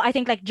 Two, I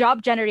think like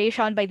job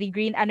generation by the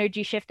green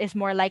energy shift is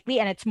more likely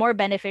and it's more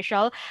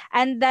beneficial.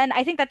 And then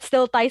I think that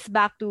still ties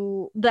back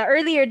to the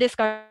earlier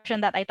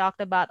discussion that I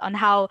talked about on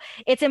how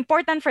it's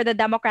important for the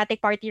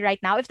Democratic Party right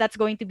now if that's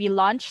going to be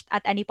launched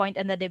at any point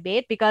in the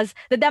debate because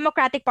the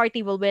Democratic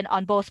Party will win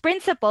on both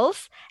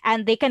principles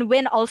and they can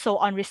win also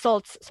on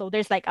results. So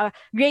there's like a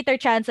greater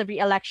chance of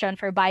re-election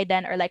for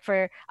Biden or like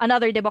for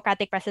another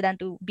Democratic president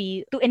to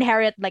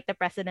inherit like the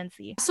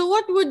presidency. So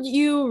what would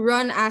you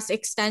run as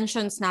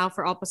extensions now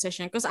for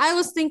opposition? Because I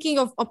was thinking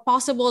of a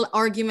possible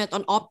argument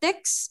on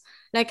optics,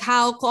 like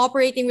how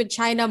cooperating with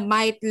China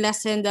might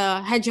lessen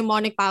the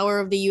hegemonic power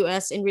of the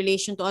US in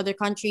relation to other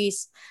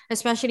countries,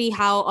 especially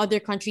how other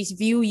countries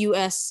view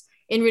US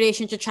in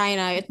relation to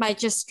China. It might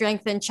just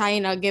strengthen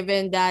China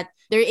given that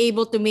they're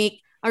able to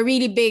make a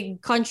really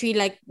big country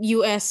like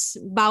US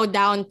bow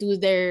down to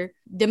their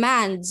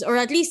demands, or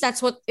at least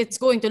that's what it's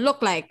going to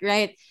look like,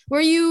 right?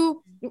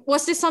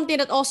 Was this something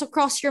that also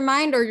crossed your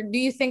mind, or do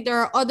you think there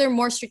are other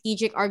more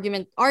strategic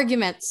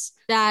arguments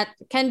that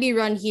can be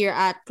run here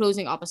at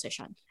closing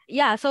opposition?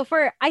 Yeah, so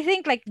for I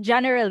think like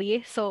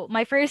generally, so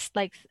my first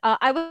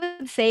I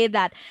would say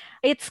that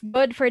it's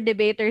good for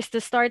debaters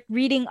to start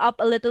reading up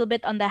a little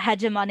bit on the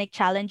hegemonic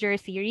challenger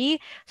theory.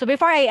 So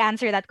before I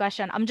answer that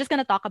question, I'm just going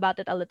to talk about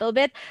it a little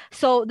bit.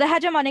 So the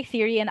hegemonic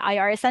theory in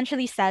IR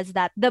essentially says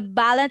that the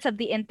balance of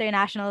the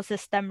international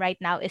system right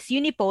now is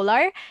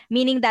unipolar,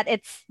 meaning that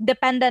it's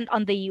dependent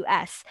on the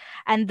US.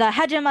 And the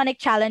hegemonic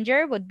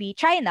challenger would be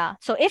China.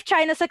 So if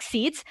China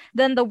succeeds,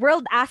 then the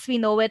world as we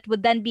know it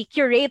would then be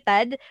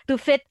curated to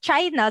fit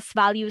China's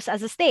values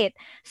as a state.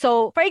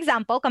 So, for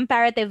example,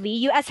 comparatively,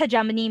 US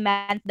hegemony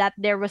meant that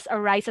there was a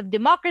rise of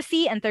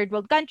democracy in third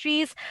world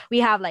countries. We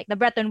have like the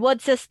Bretton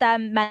Woods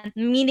system,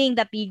 meaning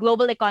that the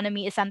global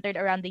economy is centered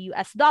around the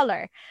US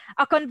dollar.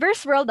 A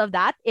converse world of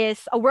that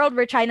is a world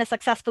where China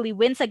successfully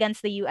wins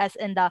against the US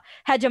in the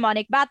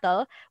hegemonic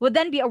battle, would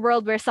then be a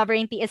world where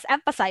sovereignty is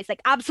emphasized,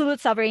 like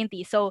absolute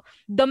sovereignty. So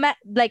the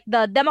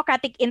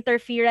democratic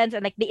interference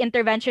and like the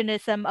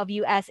interventionism of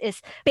US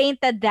is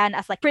painted then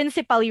as like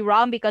principally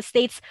wrong because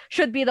states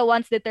should be the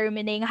ones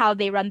determining how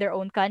they run their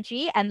own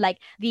country, and like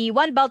the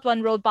one belt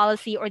one road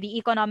policy or the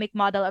economic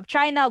model of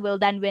China will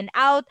then win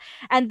out,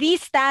 and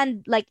these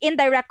stand like in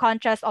direct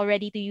contrast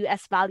already to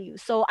US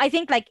values. So I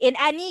think like in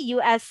any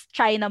US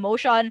China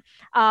motion,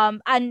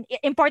 an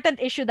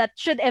important issue that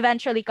should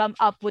eventually come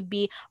up would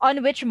be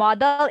on which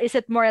model is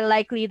it more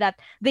likely that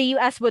the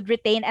US would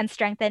retain and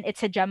strengthen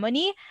its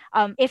hegemony.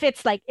 If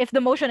it's like if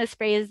the motion is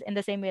phrased in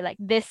the same way like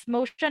this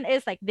motion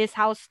is like this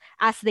house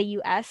as the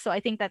US, so I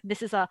think that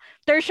this is a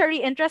tertiary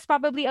interest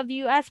probably of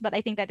the US, but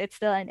I think that it's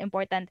still an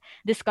important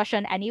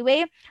discussion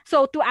anyway.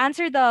 So to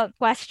answer the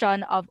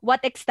question of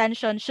what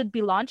extension should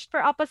be launched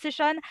for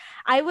opposition,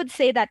 I would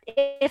say that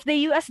if the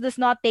US does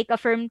not take a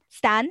firm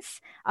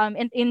stance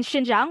in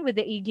Xinjiang with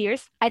the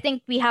Uyghurs, I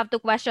think we have to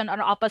question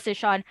our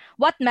opposition.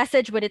 What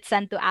message would it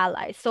send to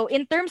allies? So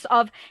in terms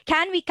of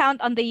can we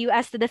count on the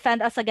US to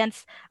defend us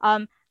against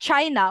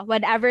China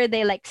whenever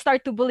they like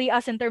start to bully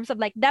us in terms of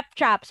like depth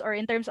traps or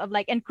in terms of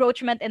like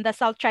encroachment in the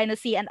South China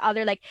Sea and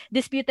other like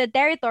disputed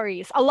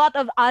territories. A lot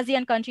of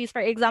ASEAN countries,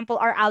 for example,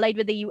 are allied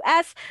with the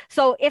US.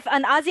 So if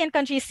an ASEAN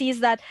country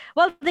sees that,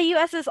 well, the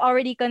US is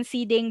already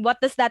conceding,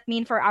 what does that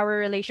mean for our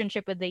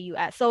relationship with the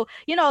US? So,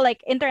 you know,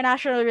 like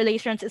international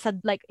relations is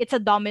it's a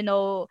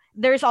domino.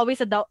 There's always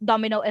a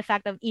domino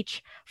effect of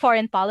each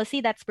foreign policy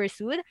that's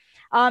pursued.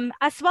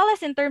 As well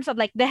as in terms of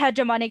like the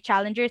hegemonic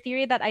challenger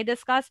theory that I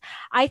discussed,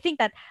 I think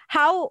that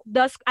how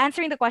does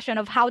answering the question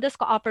of how does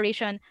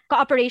cooperation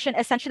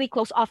essentially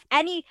close off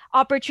any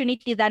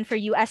opportunity then for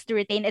US to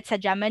retain its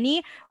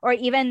hegemony or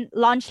even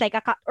launch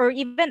or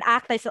even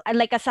act as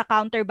a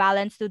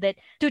counterbalance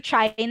to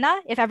China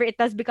if ever it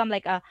does become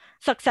like a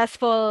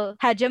successful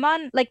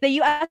hegemon, like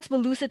the US will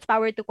lose its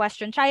power to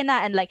question China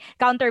and like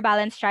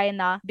counterbalance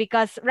China,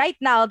 because right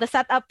now the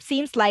setup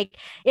seems like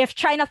if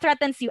China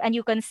threatens you and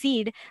you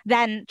concede,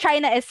 then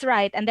China is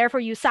right and therefore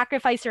you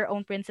sacrifice your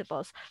own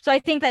principles. So I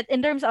think that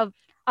in terms of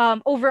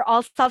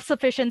overall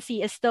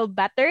self-sufficiency is still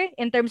better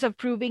in terms of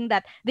proving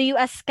that the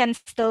US can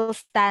still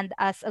stand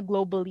as a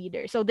global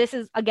leader. So this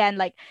is again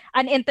like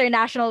an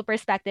international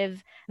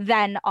perspective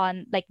than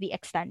on like the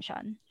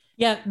extension.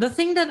 Yeah, the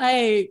thing that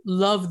I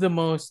love the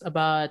most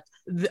about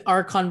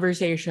our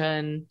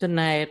conversation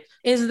tonight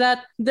is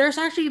that there's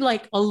actually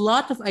like a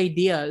lot of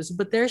ideas,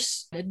 but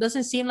it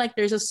doesn't seem like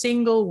there's a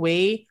single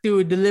way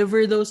to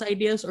deliver those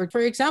ideas. Or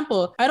for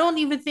example, I don't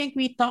even think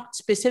we talked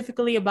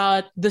specifically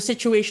about the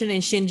situation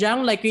in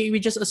Xinjiang. Like we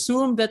just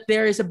assumed that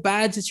there is a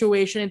bad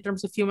situation in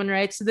terms of human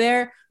rights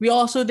there. We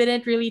also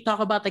didn't really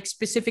talk about like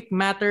specific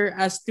matter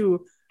as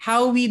to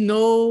how we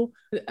know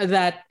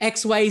that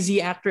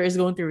XYZ actor is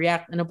going to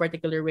react in a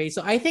particular way.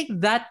 So I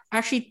think that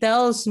actually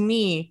tells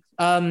me,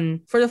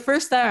 for the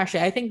first time,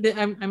 actually, I think that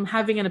I'm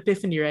having an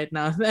epiphany right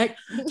now. Like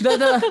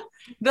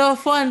the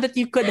fun that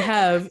you could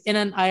have in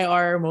an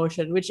IR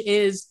motion, which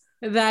is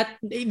that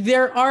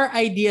there are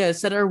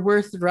ideas that are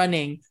worth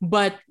running,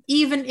 but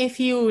even if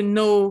you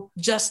know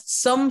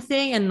just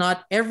something and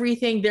not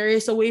everything, there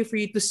is a way for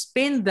you to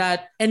spin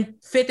that and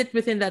fit it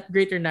within that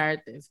greater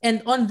narrative.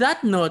 And on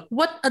that note,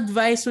 what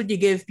advice would you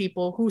give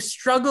people who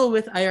struggle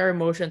with IR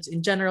motions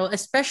in general,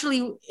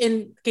 especially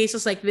in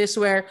cases like this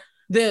where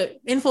the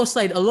info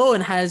slide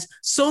alone has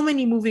so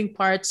many moving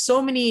parts, so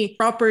many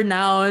proper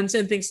nouns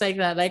and things like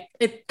that? Like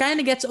it kind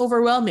of gets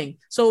overwhelming.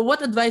 So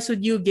what advice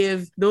would you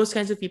give those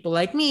kinds of people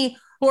like me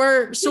who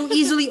are so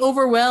easily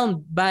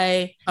overwhelmed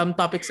by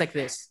topics like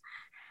this?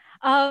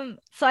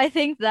 So I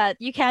think that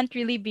you can't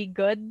really be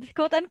good,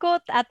 quote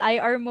unquote, at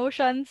IR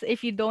motions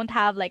if you don't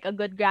have like a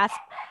good grasp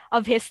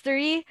of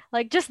history,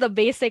 like just the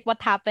basic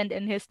what happened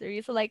in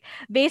history. So like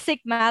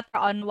basic math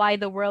on why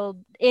the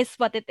world is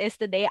what it is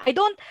today. I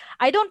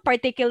don't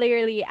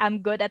particularly am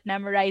good at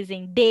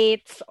memorizing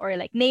dates or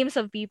like names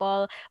of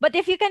people, but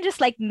if you can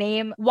just like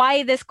name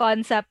why this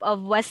concept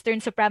of Western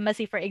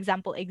supremacy, for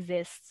example,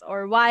 exists,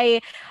 or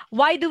why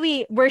do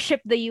we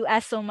worship the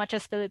US so much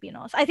as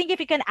Filipinos? I think if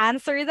you can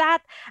answer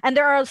that, and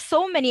there are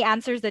so many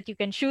answers that you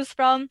can choose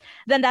from,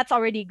 then that's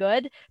already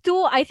good.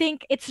 Two, I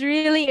think it's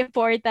really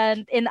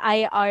important in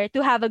IR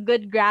to have a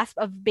good grasp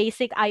of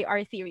basic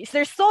IR theories.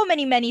 There's so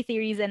many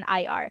theories in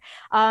IR.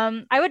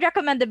 I would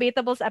recommend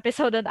Debatable's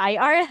episode on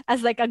IR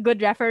as like a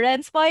good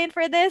reference point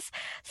for this.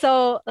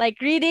 So like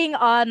reading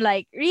on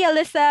like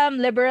realism,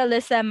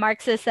 liberalism,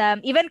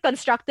 Marxism, even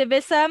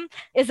constructivism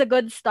is a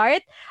good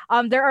start.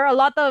 There are a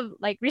lot of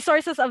like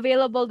resources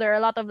available. There are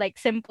a lot of like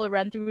simple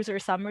run-throughs or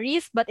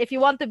summaries. But if you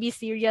want to be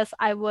serious,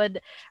 I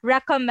would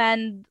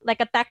recommend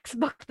like a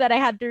textbook that I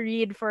had to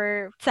read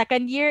for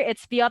second year.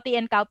 It's Piotti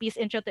and Kaupi's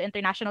Intro to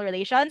International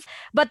Relations.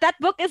 But that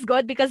book is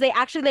good because they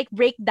actually like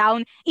break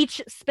down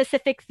each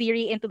specific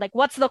theory into like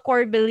what's the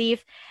core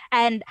belief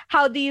and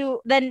how do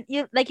you then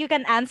you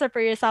can answer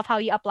for yourself how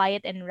you apply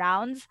it in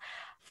rounds.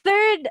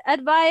 Third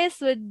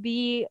advice would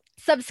be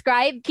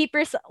subscribe, keep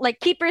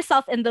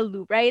yourself in the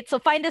loop, right? So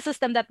find a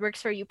system that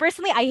works for you.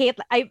 Personally,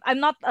 I'm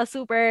not a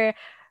super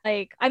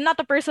I'm not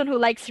a person who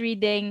likes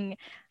reading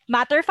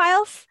matter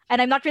files,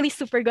 and I'm not really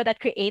super good at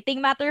creating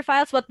matter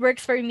files. What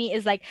works for me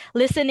is like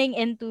listening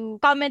into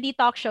comedy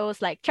talk shows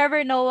like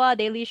Trevor Noah,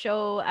 Daily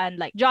Show, and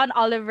like John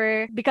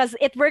Oliver because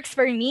it works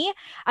for me.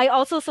 I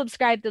also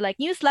subscribe to like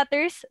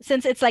newsletters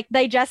since it's like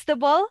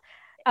digestible,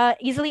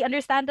 easily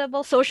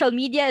understandable. Social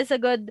media is a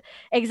good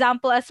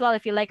example as well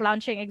if you like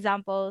launching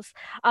examples.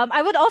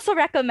 I would also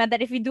recommend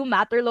that if you do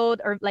matter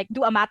load or like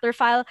do a matter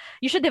file,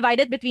 you should divide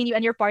it between you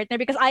and your partner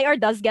because IR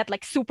does get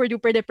like super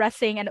duper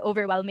depressing and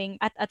overwhelming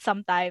at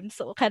some times.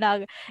 So kind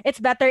of it's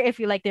better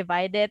if you like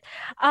divide it.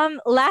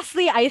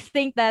 Lastly, I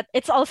think that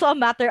it's also a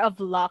matter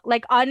of luck.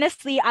 Like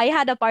honestly, I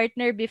had a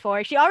partner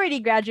before. She already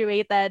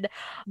graduated,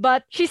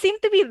 but she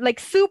seemed to be like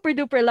super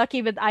duper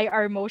lucky with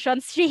IR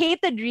motions. She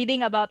hated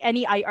reading about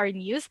any IR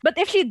news. But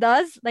if she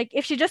does, like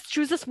if she just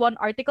chooses one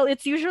article,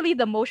 it's usually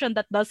the motion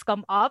that does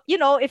come up. You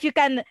know, if you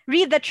can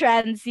read the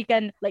trends, you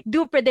can like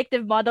do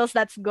predictive models,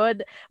 that's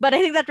good. But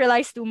I think that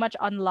relies too much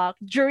on luck.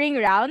 During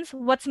rounds,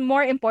 what's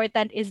more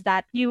important is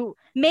that you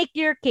make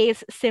your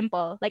case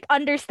simple, like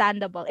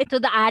understandable. To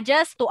the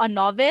ages, to a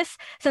novice,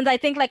 since I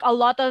think like a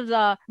lot of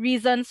the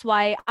reasons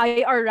why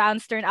IR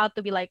rounds turn out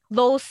to be like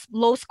low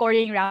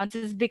scoring rounds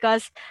is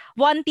because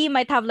one team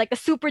might have like a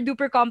super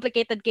duper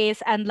complicated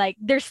case and like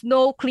there's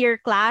no clear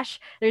clash,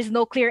 there's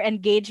no clear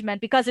engagement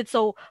because it's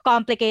so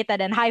complicated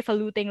and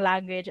highfalutin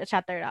language,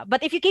 etc.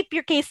 But if you keep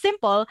your case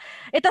simple,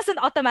 it doesn't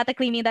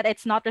automatically mean that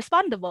it's not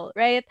respondable,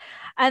 right?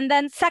 And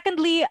then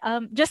secondly,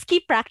 just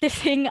keep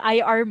practicing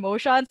IR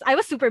motions. I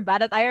was super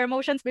bad at IR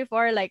motions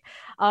before. Like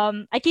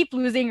I keep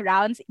losing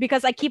rounds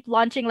because I keep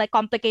launching like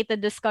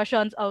complicated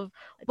discussions of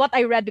what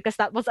I read because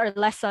that was our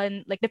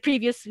lesson like the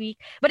previous week.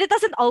 But it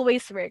doesn't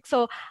always work.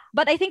 So,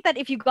 but I think that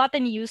if you've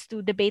gotten used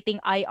to debating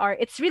IR,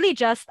 it's really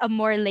just a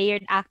more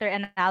layered actor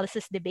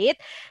analysis debate.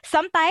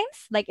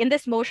 Sometimes, like in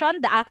this motion,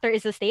 the actor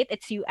is the state,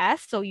 it's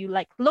US. So you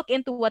like look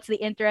into what's the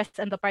interests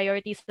and the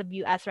priorities of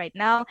US right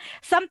now.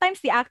 Sometimes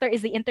the actor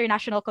is the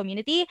international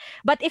community.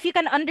 But if you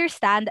can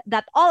understand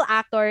that all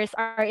actors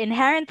are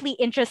inherently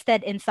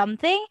interested in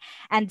something,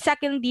 and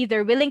secondly,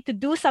 they're willing to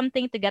do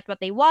something to get what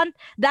they want,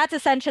 that's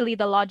essentially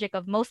the logic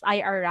of most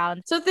IR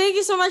rounds. So thank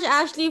you so much,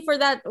 Ashley, for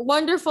that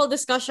wonderful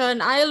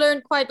discussion. I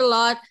learned quite a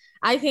lot.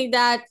 I think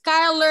that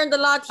Kyle learned a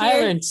lot here. I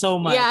learned so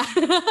much. Yeah.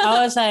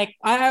 I was like,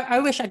 I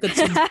wish I could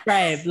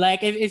subscribe.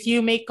 Like, if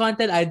you make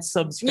content, I'd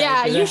subscribe.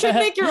 Yeah, you should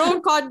make your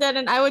own content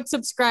and I would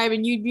subscribe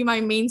and you'd be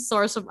my main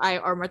source of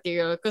IR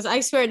material because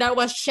I swear that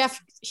was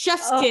chef's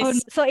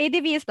kiss. So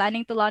ADV is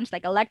planning to launch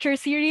like a lecture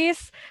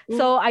series. Ooh.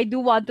 So I do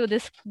want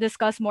to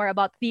discuss more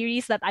about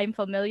theories that I'm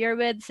familiar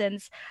with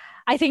since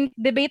I think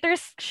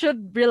debaters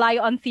should rely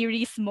on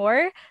theories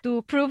more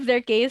to prove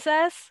their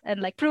cases and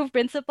like prove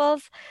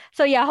principles.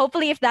 So yeah,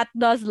 hopefully if that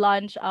does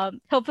launch,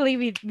 hopefully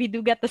we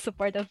do get the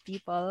support of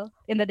people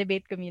in the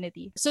debate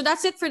community. So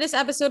that's it for this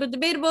episode of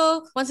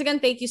Debatable. Once again,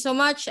 thank you so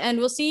much and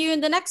we'll see you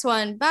in the next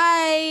one.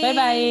 Bye.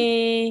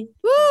 Bye-bye.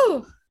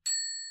 Woo!